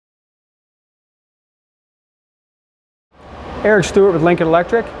Eric Stewart with Lincoln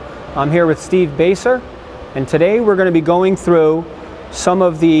Electric. I'm here with Steve Baser, and today we're going to be going through some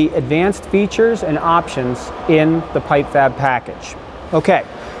of the advanced features and options in the PIPEFAB package. Okay,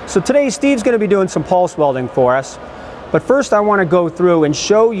 so today Steve's going to be doing some pulse welding for us, but first I want to go through and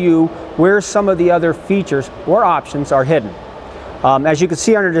show you where some of the other features or options are hidden. As you can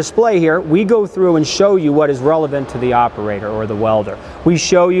see on our display here, we go through and show you what is relevant to the operator or the welder. We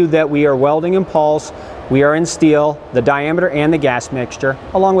show you that we are welding in pulse, we are in steel, the diameter and the gas mixture,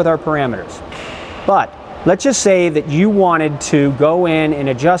 along with our parameters. But let's just say that you wanted to go in and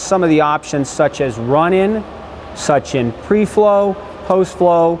adjust some of the options such as run-in, such in pre-flow,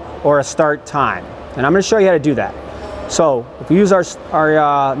 post-flow, or a start time. And I'm going to show you how to do that. So if we use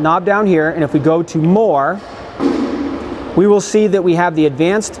our knob down here, and if we go to more, we will see that we have the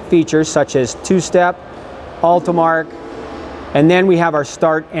advanced features such as two-step, Ultimark, and then we have our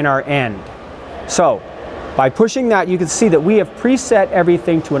start and our end. So by pushing that, you can see that we have preset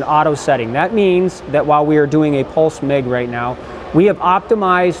everything to an auto setting. That means that while we are doing a pulse MIG right now, we have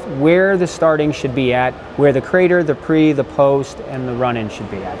optimized where the starting should be at, where the crater, the pre, the post, and the run-in should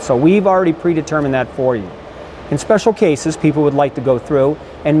be at. So we've already predetermined that for you. In special cases, people would like to go through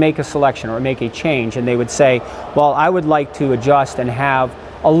and make a selection or make a change, and they would say, well, I would like to adjust and have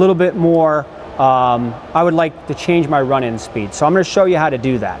a little bit more, I would like to change my run-in speed. So I'm going to show you how to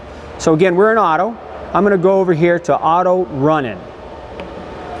do that. So again, we're in auto. I'm going to go over here to auto run-in.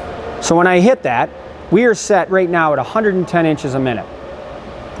 So when I hit that, we are set right now at 110 inches a minute.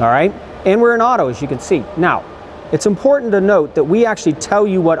 All right? And we're in auto, as you can see. Now, it's important to note that we actually tell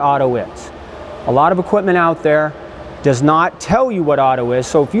you what auto is. A lot of equipment out there does not tell you what auto is,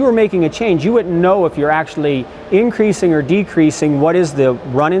 so if you were making a change, you wouldn't know if you're actually increasing or decreasing what is the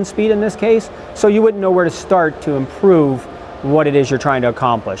run-in speed in this case, so you wouldn't know where to start to improve what it is you're trying to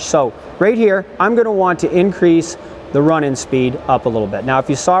accomplish. So right here, I'm going to want to increase the run-in speed up a little bit. Now if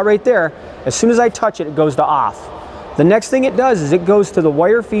you saw right there, as soon as I touch it, it goes to off. The next thing it does is it goes to the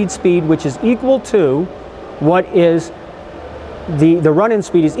wire feed speed, which is equal to what is the run-in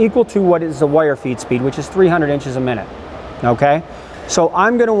speed is equal to what is the wire feed speed, which is 300 inches a minute. Okay? So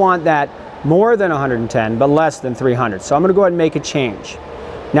I'm going to want that more than 110, but less than 300. So I'm going to go ahead and make a change.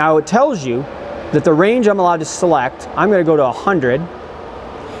 Now it tells you that the range I'm allowed to select, I'm going to go to 100.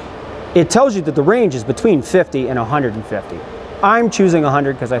 It tells you that the range is between 50 and 150. I'm choosing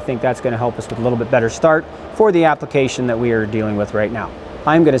 100 because I think that's going to help us with a little bit better start for the application that we are dealing with right now.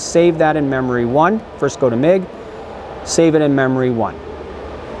 I'm going to save that in memory 1. First go to MIG, save it in memory 1.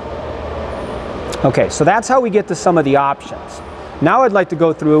 Okay, so that's how we get to some of the options. Now I'd like to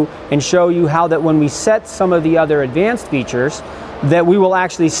go through and show you how that when we set some of the other advanced features, that we will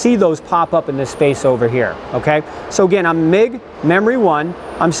actually see those pop up in this space over here. Okay, so again, I'm MIG, memory 1.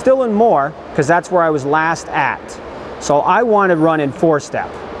 I'm still in more because that's where I was last at. So I want to run in 4-step.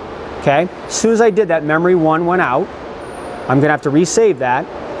 Okay, as soon as I did that, memory 1 went out. I'm going to have to resave that.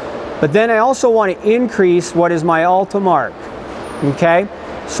 But then I also want to increase what is my Ultimark. Okay,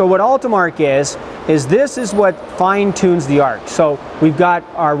 so what Ultimark is this is what fine-tunes the arc. So we've got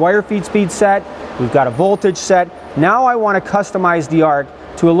our wire feed speed set, we've got a voltage set. Now I want to customize the arc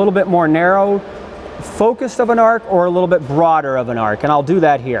to a little bit more narrow, focused of an arc or a little bit broader of an arc, and I'll do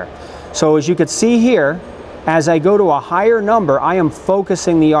that here. So as you can see here, as I go to a higher number, I am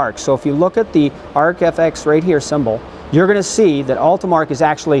focusing the arc. So if you look at the arc FX right here symbol, you're going to see that Ultimark is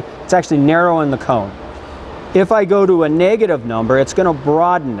actually narrow in the cone. If I go to a negative number, it's going to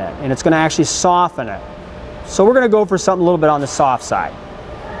broaden it and it's going to actually soften it. So we're going to go for something a little bit on the soft side.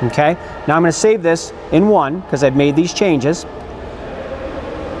 Okay, now I'm going to save this in 1 because I've made these changes.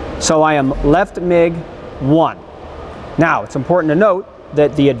 So I am left MIG 1. Now it's important to note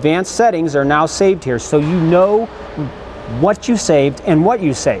that the advanced settings are now saved here, so you know what you saved and what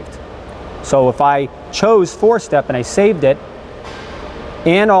you saved. So if I chose 4-step and I saved it,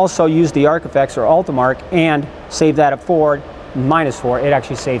 and also used the arc effects or Ultimark and save that at -4, it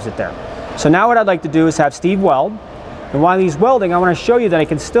actually saves it there. So now what I'd like to do is have Steve weld. And while he's welding, I want to show you that I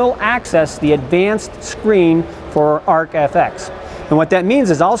can still access the advanced screen for Arc FX. And what that means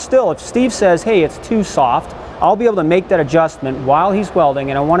is if Steve says, hey, it's too soft, I'll be able to make that adjustment while he's welding,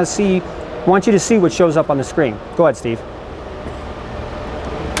 and I want you to see what shows up on the screen. Go ahead, Steve.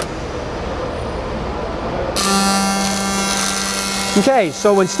 Okay,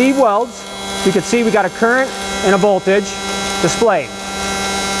 so when Steve welds, you can see we got a current and a voltage displayed.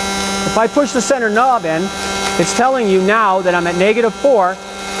 If I push the center knob in, it's telling you now that I'm at -4,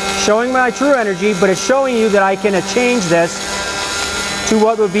 showing my true energy, but it's showing you that I can change this to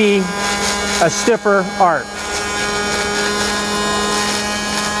what would be a stiffer arc.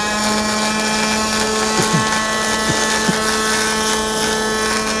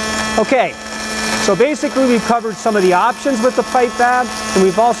 Okay, so basically we've covered some of the options with the PIPEFAB, and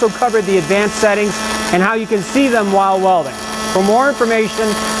we've also covered the advanced settings and how you can see them while welding. For more information,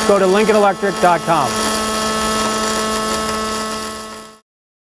 go to lincolnelectric.com.